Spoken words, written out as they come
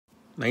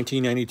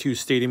1992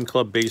 Stadium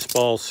Club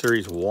Baseball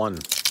Series 1.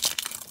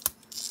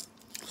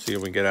 See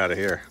what we can get out of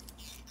here.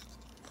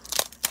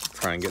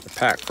 Try and get the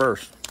pack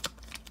first.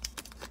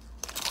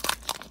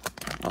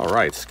 All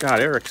right,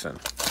 Scott Erickson.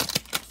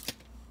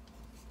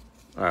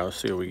 All right, let's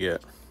see what we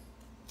get.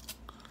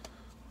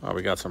 Oh,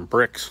 we got some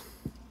bricks.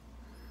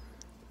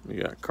 We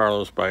got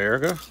Carlos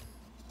Baerga.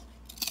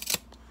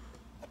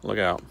 Look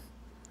out.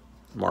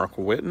 Mark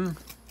Whitten.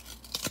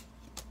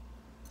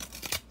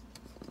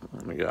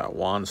 We got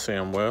Juan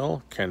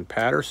Samuel, Ken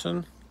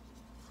Patterson.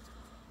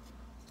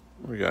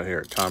 We got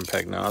here Tom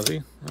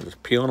Pagnozzi. I'm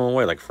just peeling them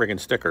away like friggin'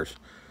 stickers.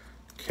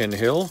 Ken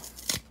Hill.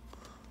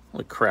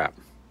 Holy crap.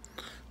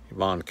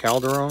 Ivan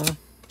Calderon.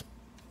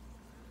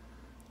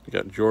 We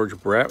got George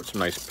Brett with some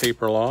nice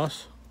paper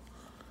loss.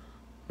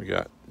 We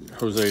got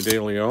Jose De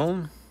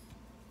Leon.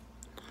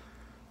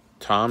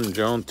 Tim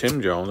Jones.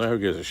 Who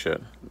gives a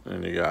shit?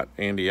 And you got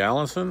Andy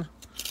Allison.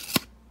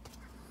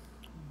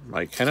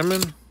 Mike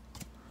Henneman.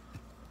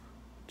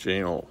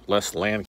 Les Land.